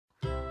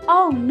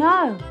Oh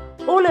no,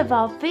 all of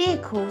our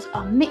vehicles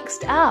are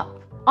mixed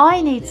up.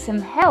 I need some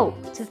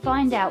help to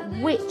find out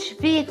which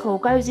vehicle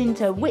goes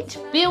into which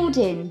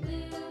building.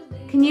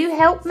 Can you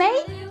help me?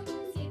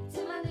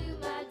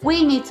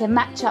 We need to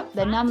match up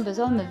the numbers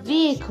on the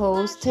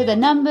vehicles to the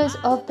numbers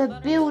of the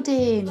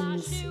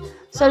buildings.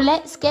 So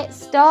let's get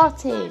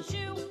started.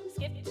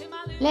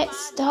 Let's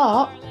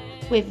start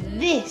with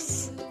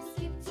this.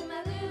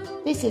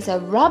 This is a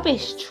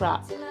rubbish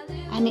truck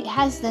and it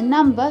has the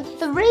number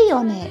 3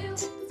 on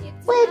it.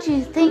 Where do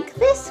you think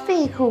this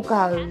vehicle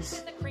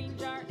goes?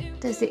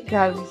 Does it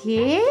go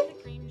here?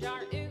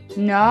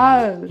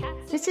 No,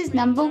 this is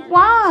number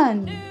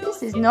 1.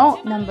 This is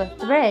not number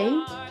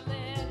 3.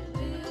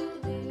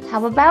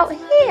 How about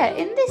here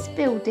in this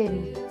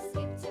building?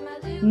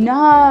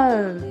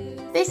 No,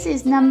 this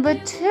is number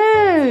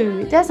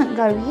 2. It doesn't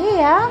go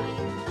here.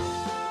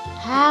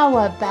 How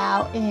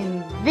about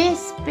in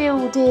this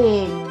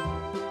building?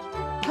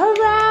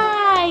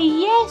 Hooray!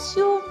 Yes,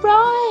 you're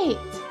right.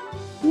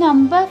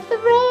 Number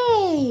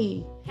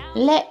 3.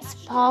 Let's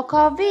park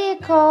our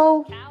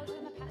vehicle.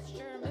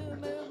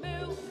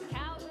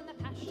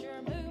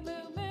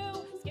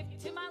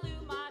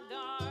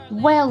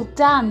 Well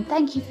done.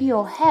 Thank you for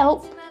your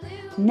help.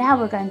 Now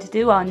we're going to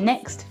do our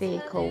next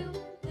vehicle.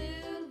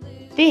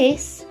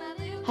 This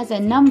has a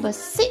number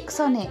 6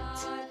 on it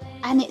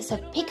and it's a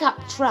pickup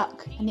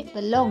truck and it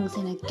belongs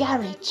in a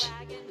garage.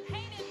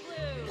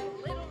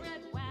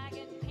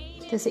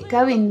 Does it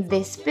go in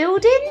this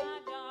building?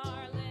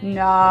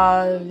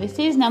 No, this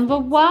is number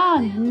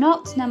 1,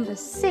 not number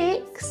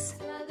 6.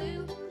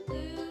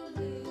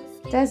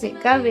 Does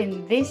it go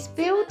in this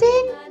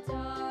building?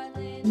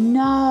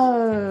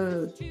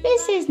 No,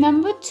 this is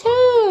number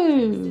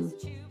 2.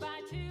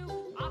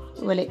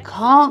 Well, it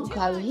can't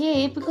go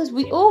here because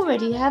we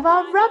already have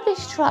our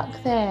rubbish truck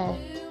there.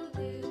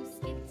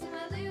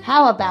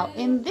 How about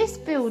in this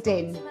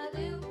building?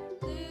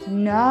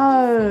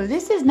 No,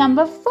 this is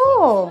number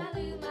 4.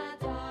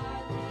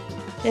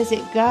 Does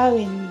it go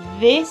in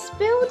this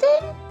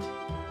building?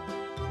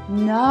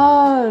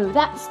 No,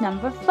 that's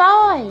number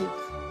 5.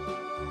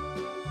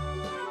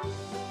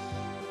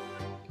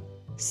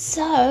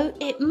 So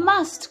it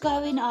must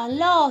go in our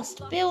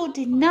last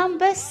building,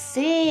 number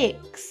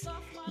 6.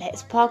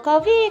 Let's park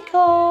our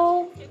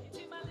vehicle.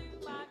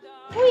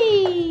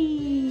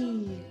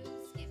 Whee!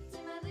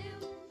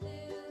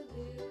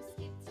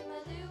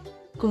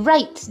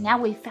 Great, now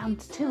we've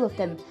found 2 of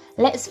them.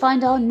 Let's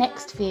find our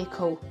next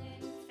vehicle.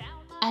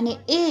 And it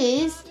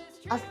is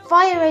a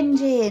fire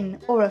engine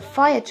or a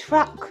fire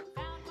truck.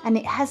 And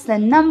it has the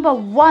number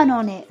 1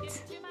 on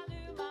it.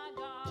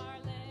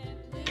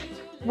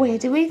 Where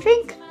do we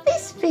think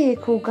this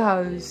vehicle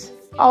goes?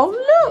 Oh,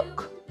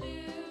 look!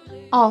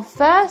 Our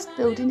first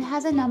building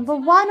has a number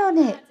 1 on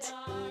it.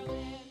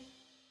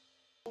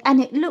 And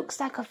it looks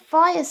like a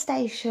fire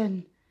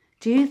station.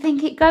 Do you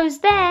think it goes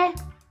there?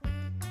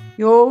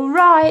 You're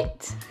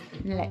right.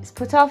 Let's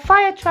put our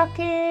fire truck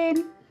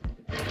in.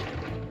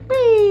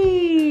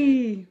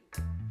 Whee!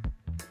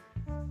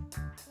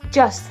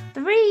 Just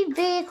 3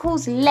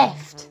 vehicles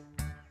left.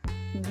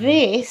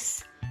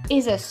 This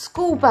is a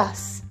school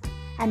bus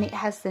and it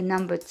has the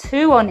number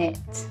 2 on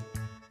it.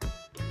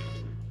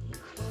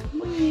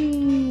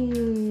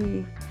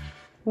 Whee!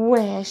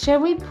 Where shall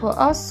we put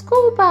our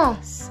school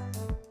bus?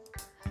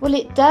 Well,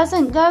 it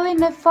doesn't go in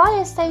the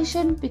fire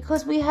station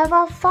because we have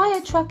our fire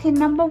truck in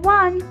number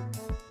 1.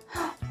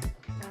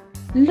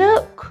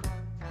 Look!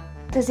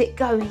 Does it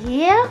go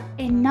here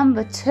in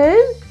number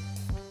 2?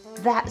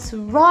 That's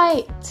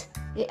right.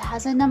 It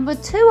has a number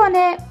 2 on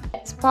it.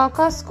 Let's park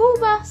our school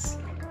bus.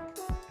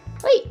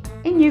 Wait,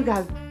 in you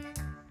go.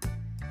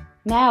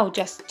 Now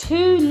just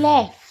 2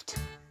 left.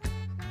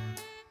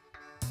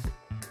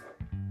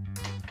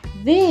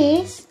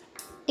 This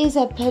is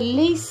a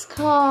police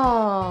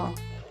car.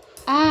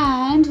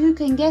 And who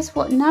can guess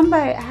what number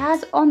it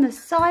has on the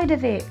side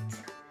of it?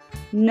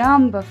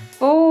 Number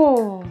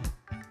 4.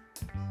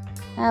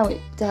 Now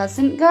it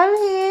doesn't go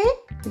here.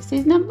 This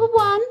is number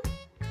 1.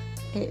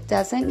 It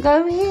doesn't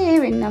go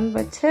here in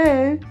number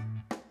 2.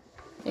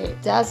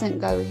 It doesn't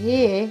go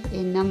here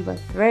in number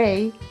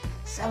 3.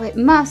 So it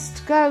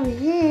must go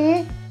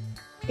here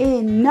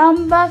in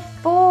number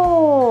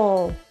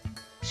 4.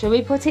 Shall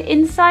we put it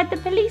inside the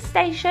police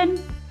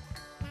station?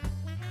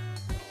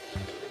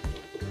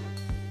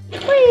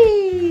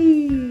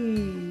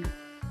 Whee!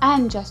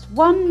 And just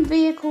 1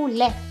 vehicle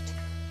left.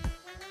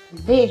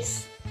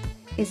 This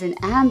is an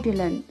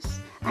ambulance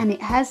and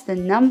it has the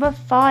number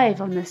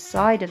 5 on the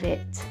side of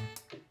it.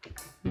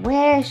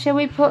 Where shall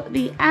we put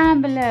the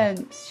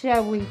ambulance?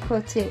 Shall we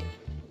put it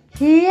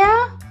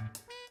here?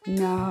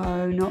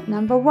 No, not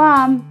number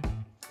 1.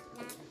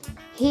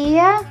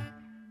 Here?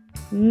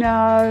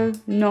 No,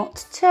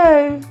 not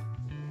 2.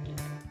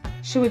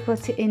 Shall we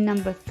put it in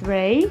number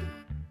 3?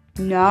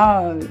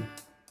 No.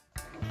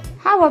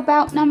 How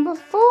about number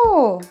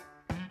 4?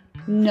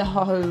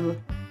 No.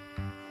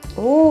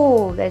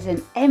 Oh, there's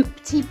an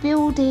empty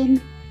building.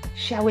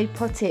 Shall we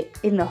put it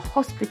in the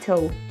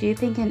hospital? Do you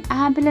think an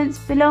ambulance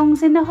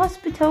belongs in the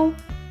hospital?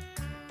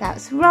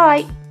 That's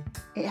right.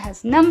 It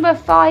has number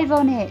 5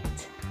 on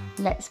it.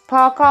 Let's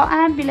park our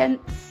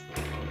ambulance.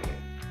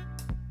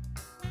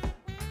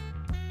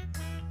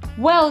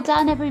 Well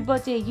done,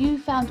 everybody. You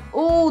found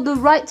all the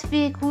right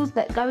vehicles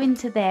that go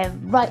into their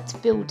right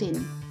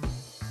building.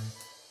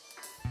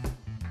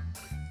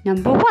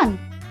 Number 1.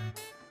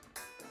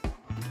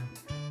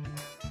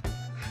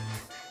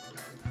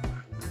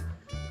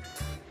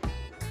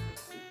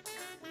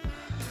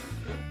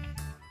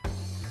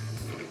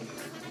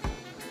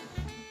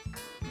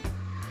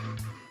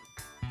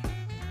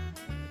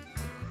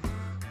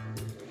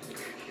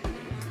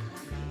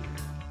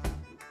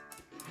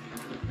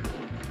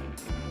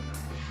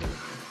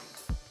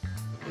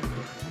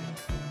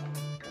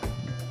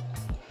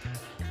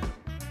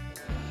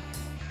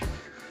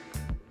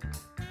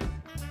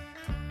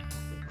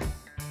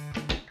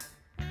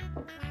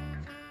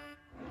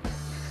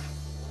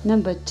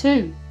 Number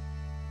 2.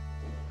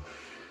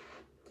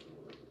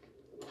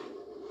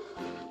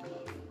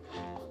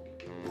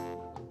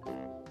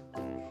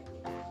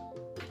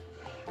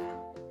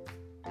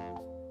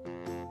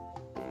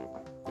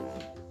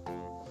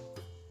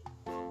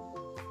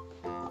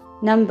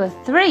 Number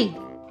 3.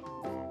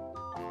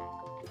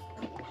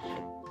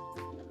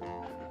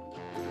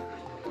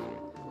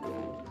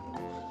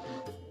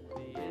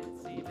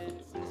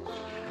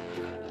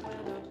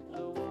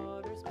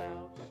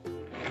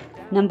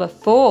 Number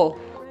 4.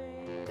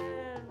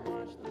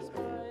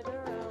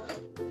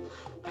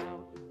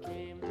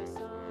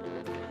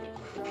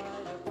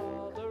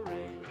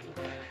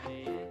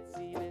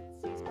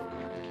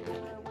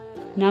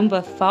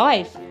 Number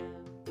 5.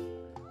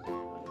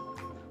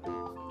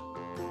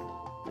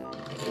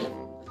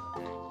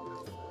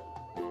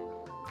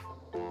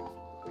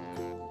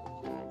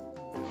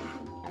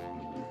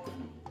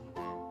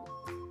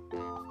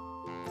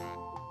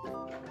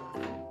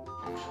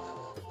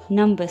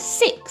 Number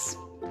 6.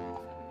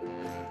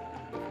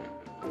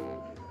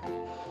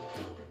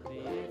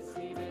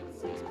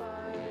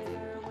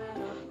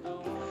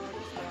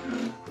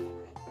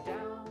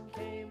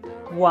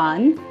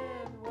 One,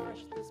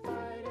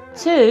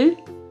 2,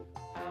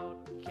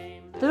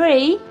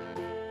 3,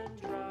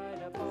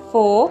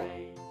 4,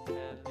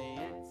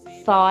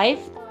 5,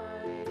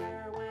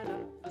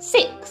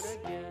 6.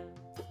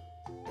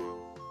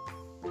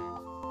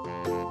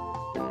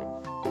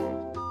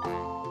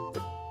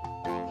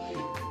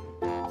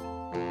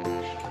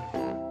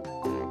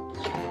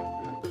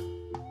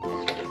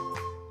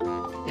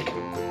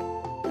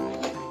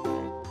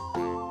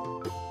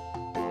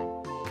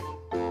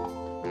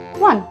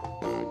 One,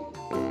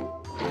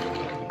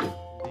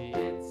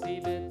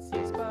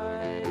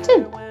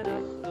 2,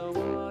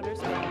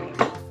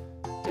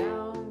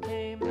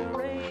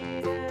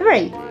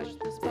 3,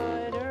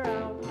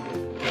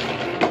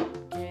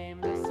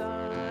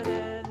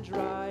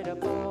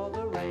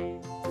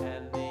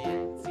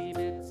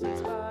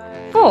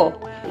 4,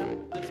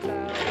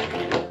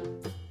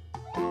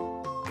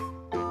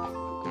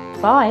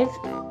 5,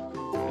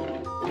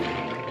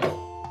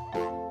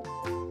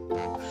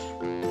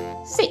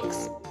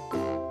 6.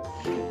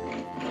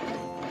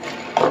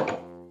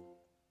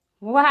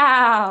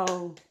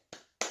 Wow!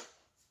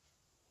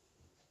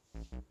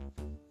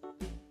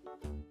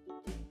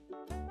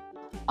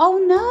 Oh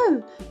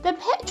no, the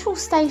petrol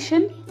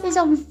station is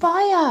on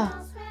fire.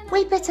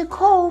 We better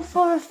call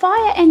for a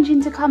fire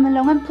engine to come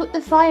along and put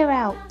the fire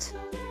out.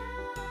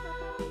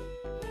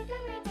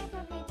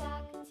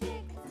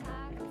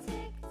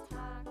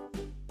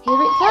 Here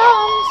it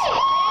comes.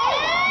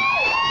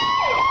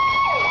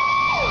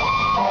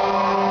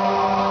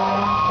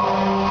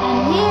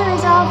 And here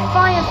is our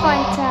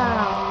firefighter,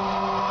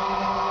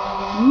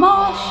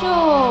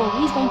 Marshall.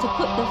 He's going to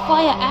put the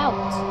fire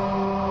out.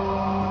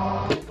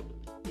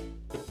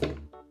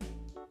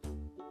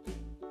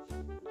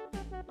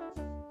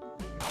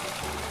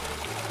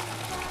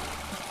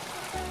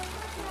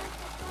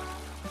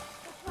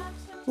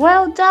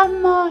 Well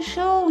done,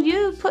 Marshall.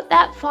 You put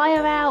that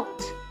fire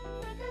out.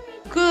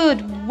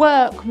 Good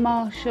work,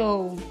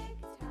 Marshall.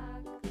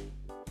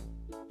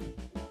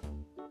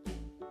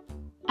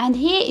 And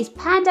here is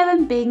Pando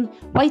and Bing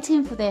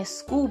waiting for their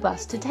school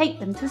bus to take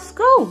them to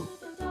school.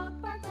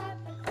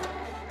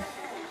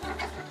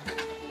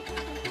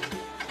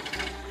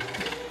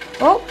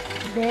 Oh,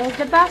 there's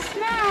the bus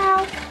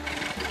now.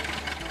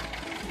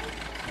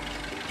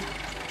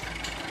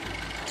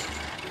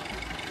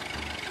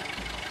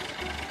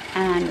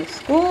 And the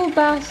school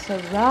bus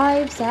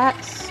arrives at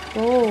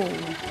school.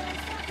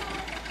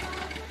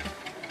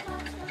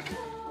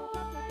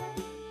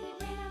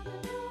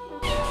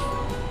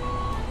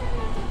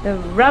 The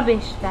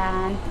rubbish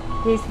van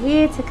is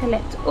here to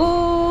collect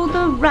all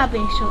the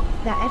rubbish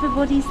that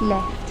everybody's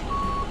left.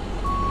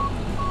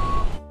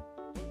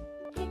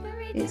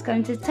 It's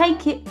going to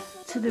take it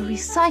to the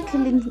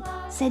recycling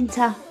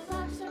centre.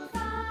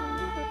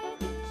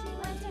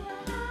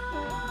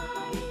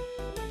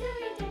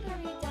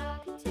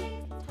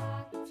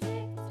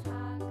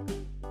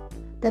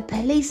 The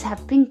police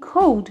have been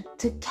called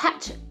to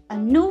catch a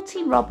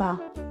naughty robber.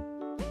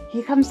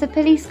 Here comes the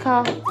police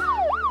car.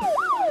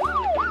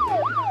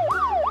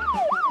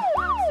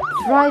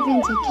 drive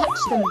in to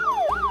catch them.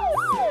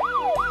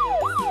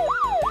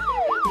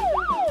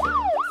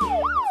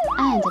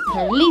 And a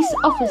police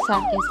officer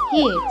is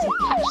here to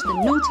catch the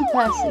naughty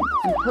person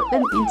and put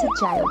them into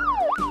jail.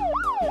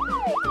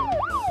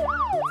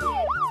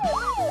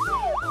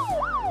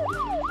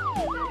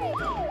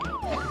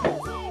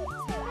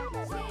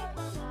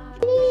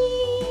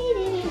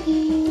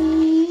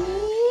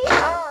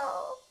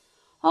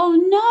 Oh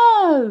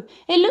no!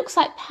 It looks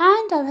like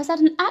Pando has had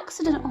an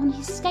accident on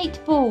his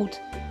skateboard.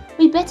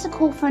 We better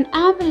call for an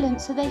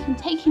ambulance so they can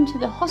take him to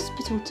the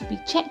hospital to be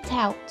checked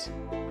out.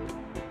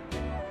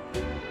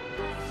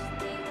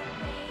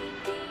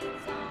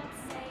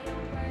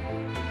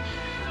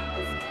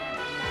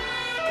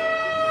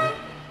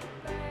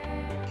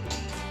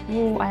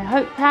 Oh, I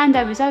hope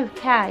Pando is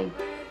okay.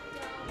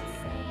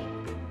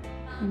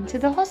 Into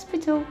the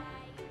hospital.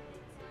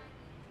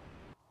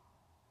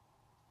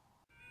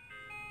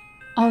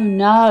 Oh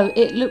no,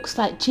 it looks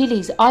like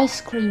Gilly's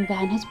ice cream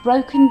van has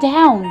broken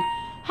down.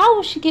 How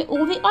will she get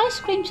all the ice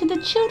cream to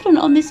the children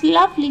on this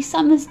lovely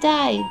summer's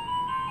day?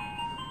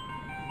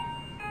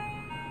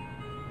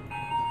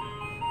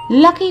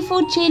 Lucky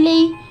for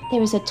Gilly,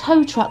 there is a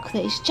tow truck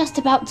that is just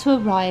about to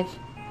arrive.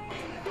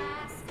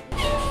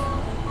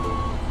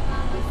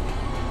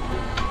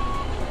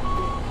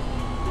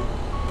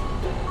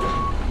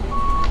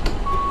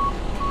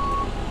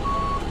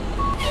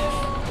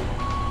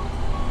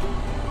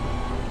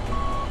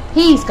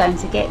 He's going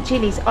to get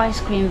Gilly's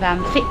ice cream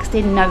van fixed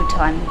in no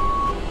time.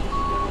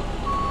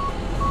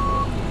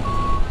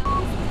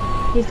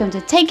 He's going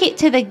to take it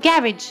to the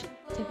garage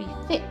to be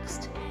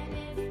fixed.